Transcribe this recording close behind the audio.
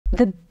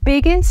The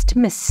biggest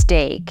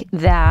mistake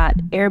that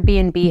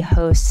Airbnb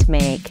hosts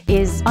make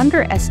is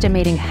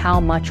underestimating how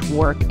much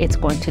work it's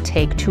going to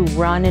take to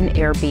run an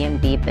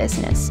Airbnb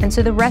business. And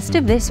so the rest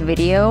of this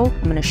video,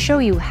 I'm going to show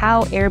you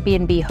how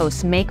Airbnb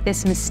hosts make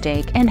this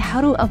mistake and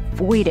how to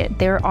avoid it.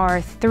 There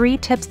are 3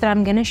 tips that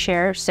I'm going to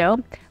share, so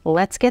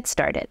let's get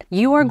started.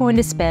 You are going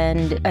to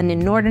spend an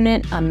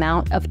inordinate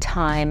amount of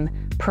time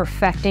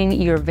perfecting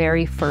your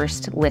very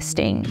first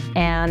listing.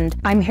 And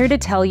I'm here to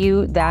tell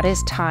you that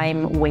is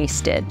time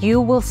wasted.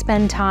 You will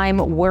spend time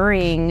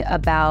worrying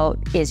about,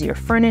 is your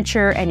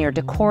furniture and your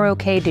decor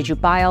okay? Did you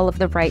buy all of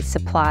the right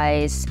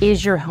supplies?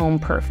 Is your home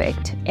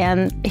perfect?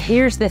 And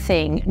here's the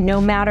thing,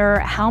 no matter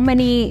how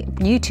many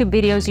YouTube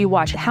videos you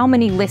watch, how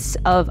many lists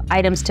of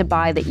items to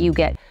buy that you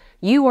get,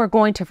 you are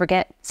going to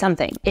forget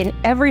something. In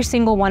every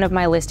single one of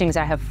my listings,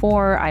 I have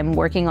 4. I'm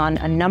working on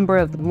a number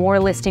of more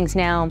listings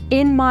now.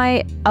 In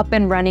my up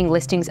and running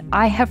listings,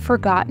 I have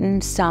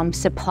forgotten some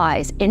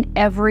supplies in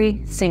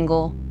every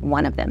single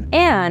one of them.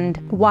 And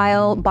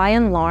while by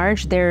and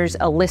large, there's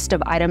a list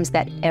of items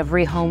that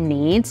every home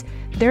needs,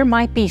 there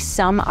might be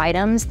some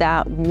items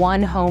that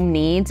one home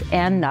needs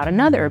and not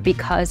another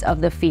because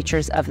of the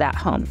features of that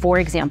home. For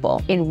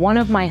example, in one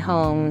of my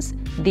homes,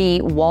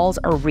 the walls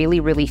are really,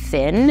 really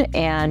thin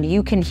and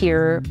you can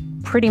hear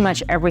pretty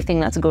much everything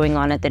that's going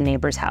on at the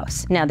neighbor's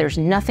house. Now, there's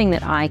nothing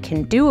that I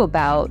can do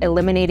about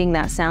eliminating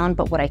that sound,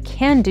 but what I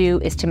can do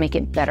is to make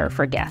it better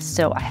for guests.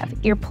 So I have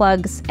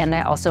earplugs and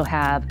I also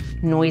have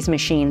noise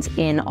machines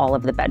in all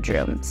of the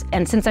bedrooms.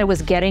 And since I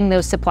was getting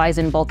those supplies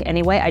in bulk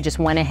anyway, I just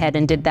went ahead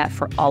and did that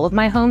for all of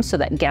my homes so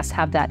that guests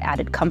have that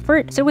added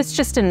comfort. So it's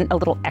just a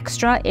little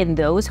extra in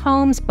those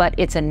homes, but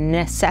it's a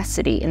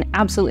necessity, an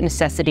absolute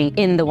necessity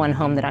in the one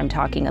home that I'm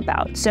talking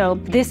about. So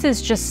this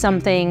is just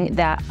something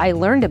that I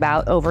learned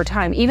about over time.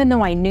 Even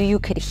though I knew you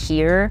could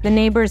hear the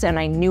neighbors and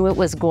I knew it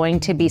was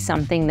going to be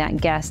something that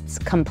guests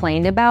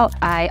complained about,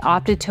 I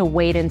opted to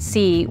wait and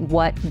see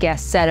what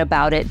guests said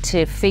about it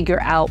to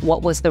figure out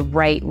what was the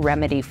right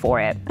remedy for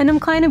it. And I'm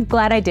kind of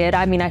glad I did.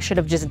 I mean, I should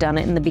have just done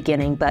it in the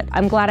beginning, but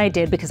I'm glad I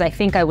did because I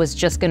think I was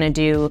just gonna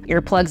do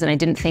earplugs and I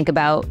didn't think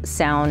about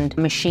sound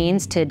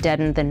machines to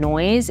deaden the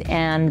noise,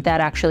 and that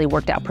actually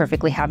worked out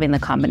perfectly having the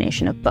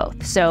combination of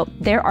both. So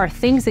there are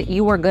things that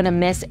you are gonna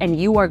miss and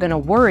you are gonna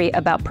worry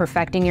about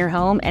perfecting your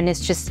home, and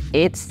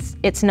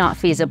it's not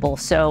feasible.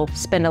 So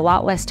spend a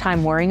lot less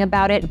time worrying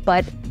about it,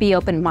 but be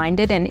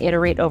open-minded and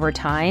iterate over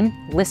time.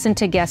 Listen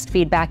to guest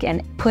feedback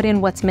and put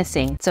in what's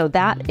missing. So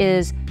that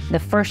is the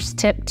first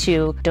tip,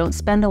 to don't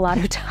spend a lot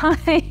of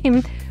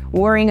time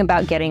worrying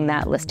about getting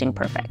that listing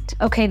perfect.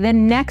 Okay, the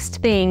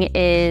next thing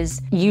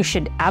is you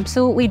should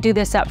absolutely do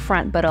this up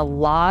front, but a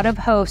lot of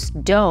hosts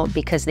don't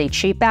because they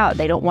cheap out.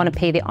 They don't want to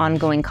pay the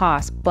ongoing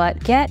costs, but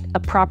get a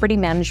property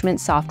management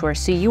software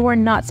so you are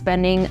not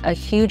spending a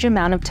huge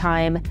amount of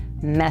time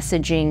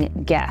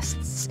messaging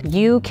guests.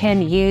 You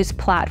can use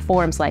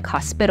platforms like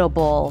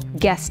Hospitable,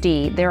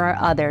 Guesty, there are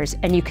others,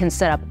 and you can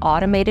set up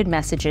automated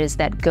messages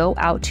that go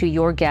out to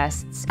your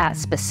guests at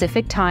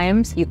specific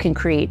times. You can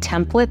create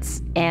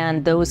templates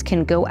and those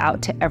can go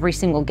out to every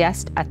single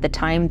guest at the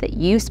time that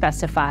you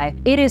specify.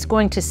 It is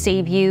going to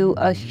save you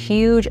a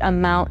huge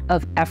amount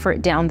of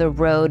effort down the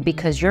road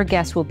because your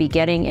guests will be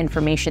getting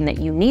information that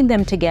you need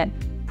them to get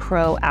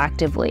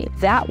proactively.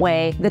 That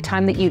way, the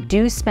time that you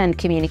do spend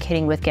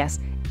communicating with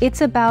guests,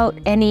 it's about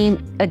any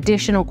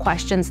additional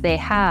questions they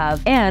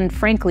have. And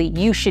frankly,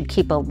 you should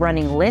keep a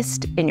running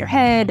list in your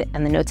head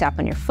and the notes app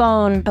on your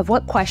phone of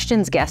what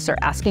questions guests are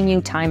asking you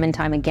time and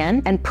time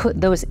again, and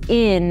put those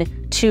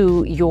in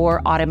to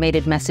your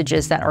automated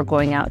messages that are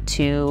going out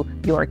to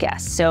your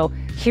guests. So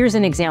here's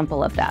an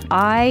example of that.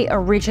 I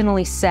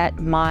originally set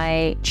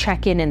my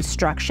check-in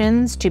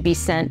instructions to be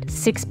sent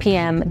 6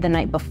 p.m. the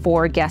night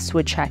before guests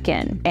would check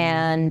in.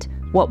 And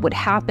what would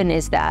happen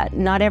is that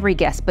not every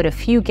guest, but a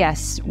few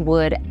guests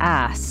would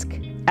ask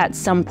at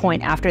some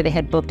point after they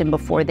had booked and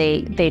before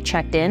they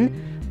checked in,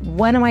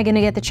 when am I gonna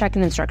get the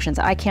check-in instructions?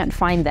 I can't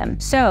find them.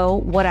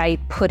 So what I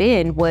put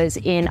in was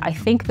in, I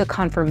think, the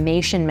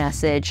confirmation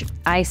message,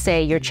 I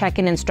say your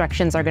check-in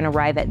instructions are gonna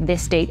arrive at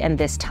this date and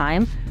this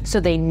time, so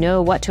they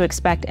know what to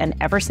expect. And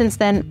ever since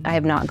then, I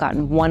have not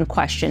gotten one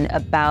question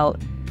about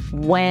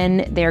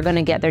when they're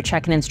gonna get their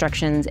check-in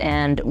instructions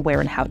and where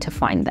and how to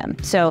find them.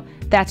 So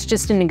that's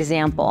just an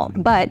example.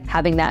 But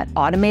having that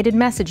automated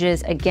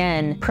messages,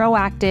 again,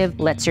 proactive,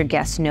 lets your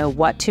guests know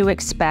what to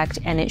expect,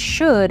 and it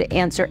should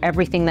answer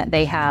everything that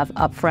they have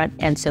upfront,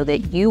 and so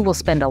that you will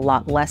spend a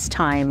lot less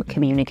time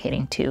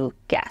communicating to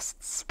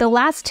guests. The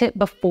last tip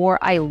before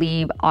I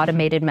leave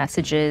automated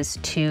messages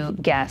to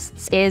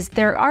guests is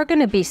there are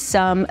gonna be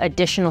some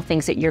additional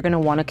things that you're gonna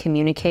wanna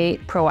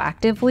communicate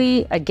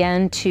proactively,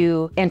 again,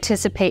 to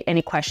anticipate alleviate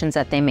any questions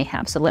that they may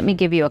have. So let me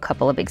give you a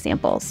couple of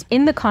examples.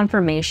 In the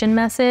confirmation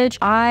message,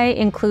 I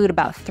include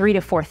about 3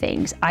 to 4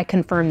 things. I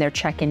confirm their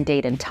check-in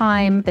date and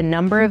time, the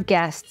number of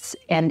guests,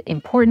 and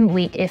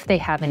importantly, if they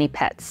have any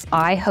pets.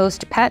 I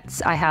host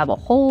pets. I have a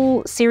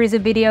whole series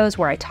of videos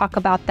where I talk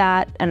about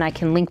that, and I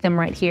can link them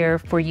right here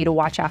for you to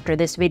watch after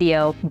this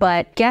video.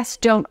 But guests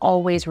don't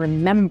always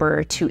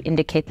remember to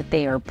indicate that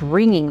they are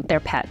bringing their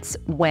pets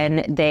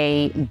when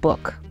they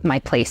book my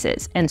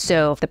places. And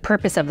so the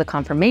purpose of the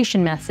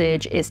confirmation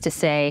message is to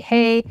say,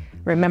 hey,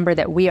 remember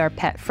that we are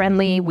pet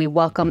friendly. We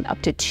welcome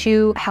up to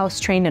 2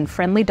 house-trained and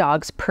friendly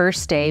dogs per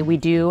stay. We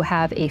do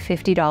have a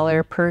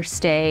 $50 per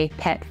stay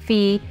pet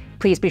fee.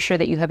 Please be sure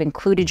that you have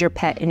included your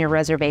pet in your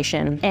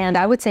reservation. And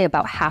I would say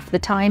about half the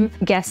time,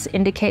 guests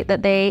indicate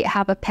that they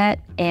have a pet,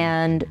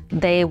 and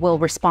they will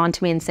respond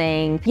to me and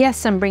saying,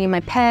 yes, I'm bringing my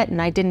pet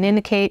and I didn't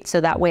indicate.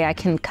 So that way I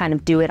can kind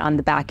of do it on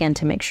the back end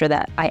to make sure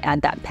that I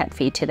add that pet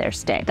fee to their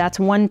stay. That's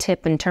one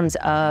tip in terms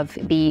of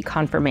the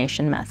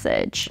confirmation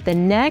message. The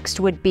next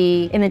would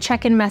be in the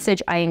check-in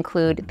message, I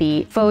include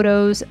the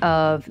photos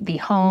of the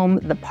home,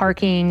 the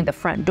parking, the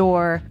front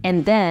door,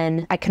 and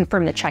then I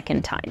confirm the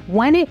check-in time.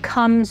 When it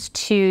comes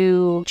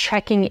to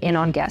checking in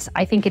on guests,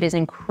 I think it is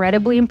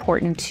incredibly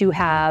important to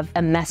have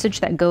a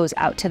message that goes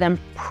out to them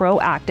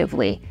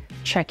proactively,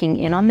 checking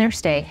in on their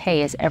stay.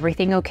 Hey, is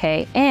everything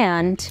okay?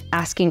 And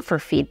asking for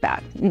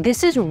feedback.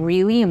 This is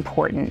really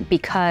important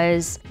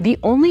because the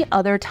only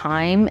other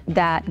time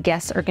that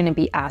guests are going to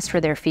be asked for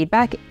their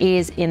feedback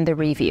is in the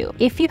review.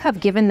 If you have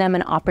given them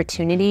an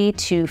opportunity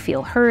to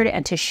feel heard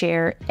and to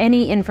share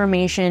any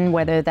information,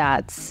 whether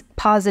that's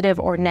positive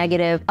or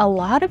negative, a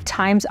lot of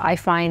times I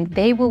find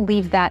they will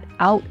leave that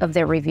out of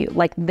their review,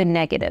 like the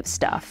negative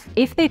stuff.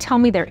 If they tell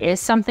me there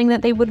is something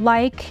that they would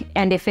like,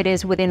 and if it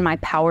is within my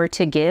power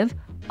to give,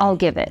 I'll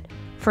give it.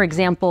 For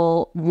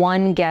example,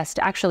 one guest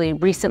actually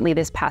recently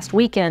this past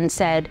weekend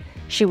said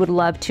she would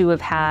love to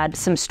have had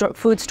some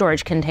food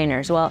storage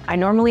containers. Well, I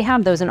normally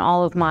have those in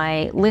all of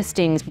my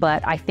listings,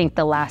 but I think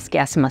the last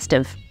guest must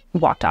have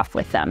walked off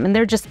with them. And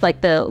they're just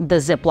like the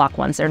Ziploc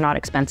ones. They're not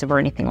expensive or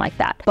anything like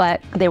that, but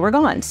they were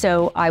gone.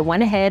 So I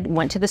went ahead,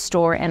 went to the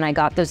store, and I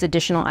got those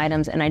additional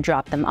items and I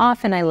dropped them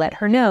off and I let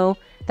her know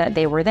that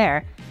they were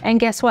there. And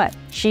guess what?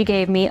 She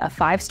gave me a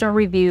 5-star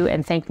review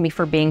and thanked me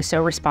for being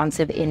so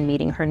responsive in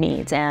meeting her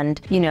needs.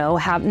 And, you know,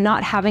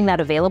 not having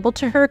that available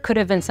to her could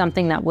have been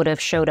something that would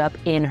have showed up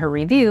in her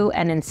review,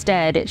 and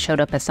instead it showed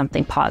up as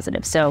something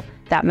positive. So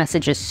that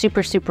message is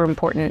super, super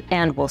important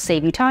and will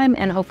save you time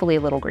and hopefully a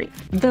little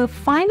grief. The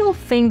final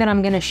thing that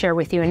I'm going to share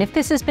with you, and if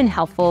this has been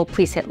helpful,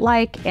 please hit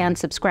like and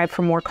subscribe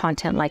for more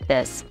content like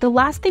this. The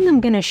last thing I'm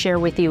going to share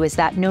with you is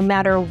that no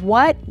matter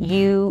what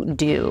you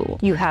do,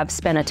 you have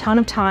spent a ton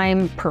of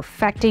time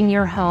perfecting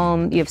your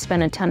home. You've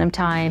spent a ton of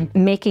time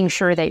making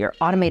sure that your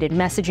automated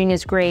messaging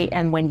is great.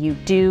 And when you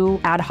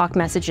do ad hoc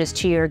messages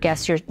to your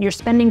guests, you're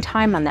spending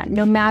time on that.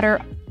 No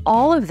matter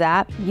all of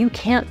that, you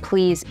can't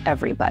please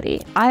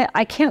everybody.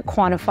 I can't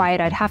quantify it.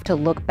 I'd have to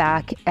look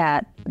back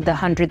at the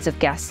hundreds of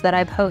guests that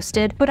I've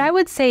hosted, but I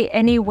would say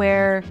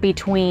anywhere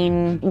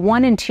between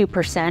 1% and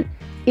 2%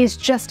 is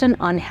just an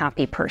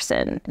unhappy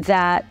person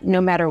that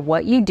no matter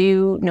what you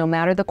do, no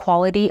matter the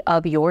quality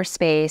of your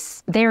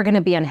space, they're going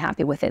to be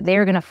unhappy with it.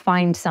 They're going to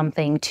find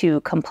something to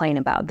complain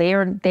about. They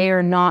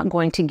are not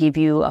going to give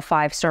you a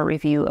 5-star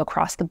review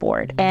across the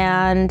board.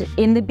 And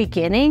in the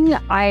beginning,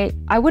 I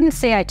wouldn't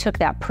say I took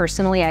that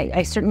personally.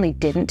 I certainly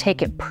didn't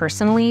take it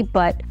personally,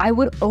 but I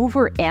would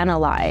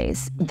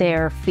overanalyze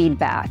their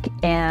feedback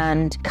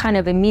and kind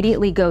of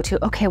immediately go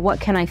to, okay,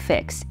 what can I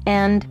fix?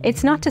 And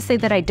it's not to say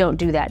that I don't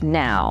do that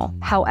now.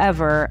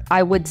 However,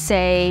 I would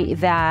say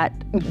that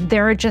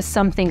there are just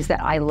some things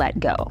that I let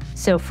go.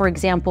 So for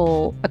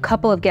example, a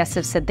couple of guests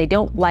have said they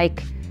don't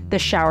like the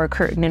shower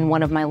curtain in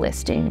one of my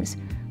listings.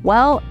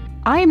 Well,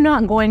 I am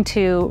not going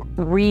to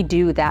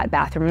redo that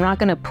bathroom. I'm not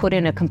going to put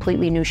in a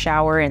completely new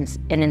shower and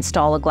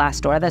install a glass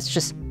door. That's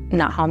just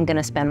not how I'm going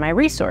to spend my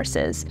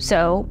resources.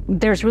 So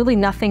there's really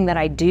nothing that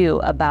I do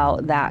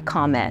about that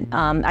comment.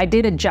 I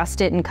did adjust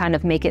it and kind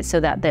of make it so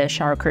that the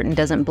shower curtain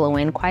doesn't blow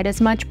in quite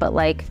as much, but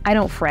like, I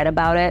don't fret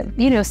about it.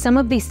 You know, some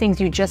of these things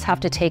you just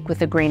have to take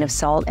with a grain of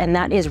salt, and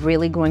that is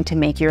really going to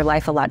make your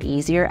life a lot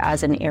easier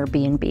as an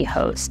Airbnb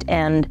host.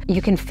 And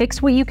you can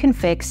fix what you can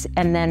fix,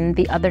 and then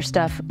the other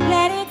stuff,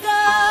 let it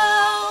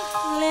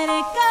go, let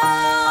it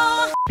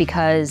go.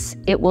 Because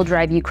it will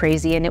drive you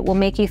crazy and it will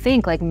make you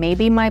think like,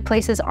 maybe my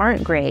places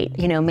aren't great.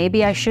 You know,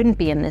 maybe I shouldn't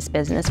be in this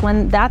business,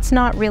 when that's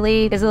not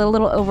really, is a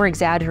little over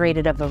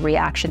exaggerated of a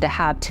reaction to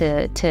have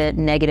to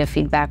negative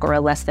feedback or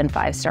a less than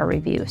 5-star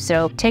review.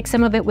 So take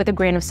some of it with a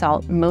grain of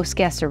salt. Most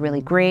guests are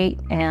really great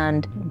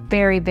and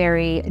very,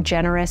 very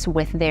generous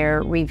with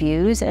their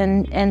reviews.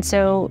 And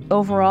so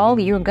overall,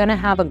 you're gonna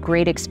have a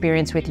great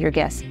experience with your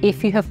guests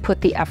if you have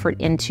put the effort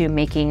into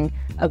making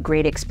a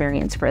great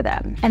experience for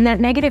them. And that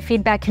negative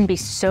feedback can be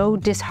so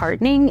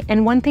disheartening.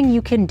 And one thing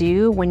you can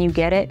do when you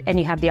get it and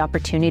you have the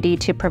opportunity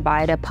to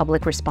provide a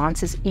public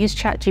response is use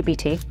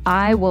ChatGPT.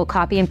 I will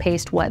copy and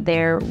paste what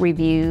their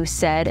review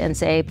said and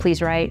say,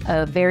 please write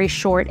a very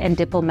short and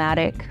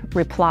diplomatic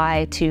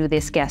reply to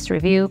this guest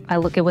review. I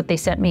look at what they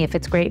sent me. If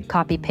it's great,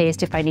 copy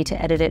paste. If I need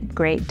to edit it,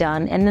 great,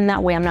 done. And then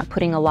that way I'm not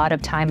putting a lot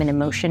of time and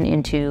emotion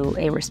into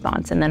a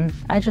response, and then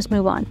I just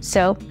move on.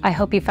 So I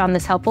hope you found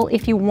this helpful.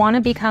 If you want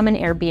to become an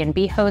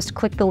Airbnb host,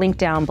 click the link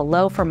down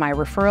below for my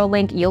referral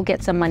link. You'll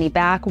get some money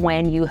back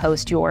when you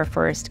host your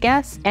first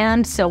guest,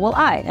 and so will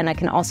I. And I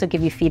can also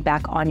give you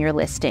feedback on your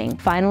listing.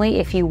 Finally,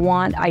 if you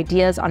want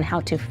ideas on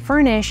how to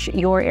furnish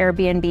your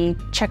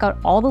Airbnb, check out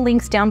all the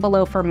links down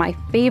below for my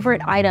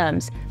favorite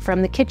items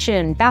from the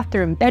kitchen,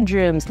 bathroom,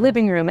 bedrooms,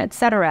 living room,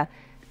 etc.,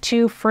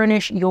 to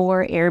furnish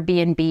your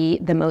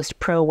Airbnb the most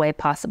pro way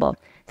possible.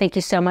 Thank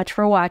you so much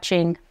for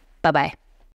watching. Bye-bye.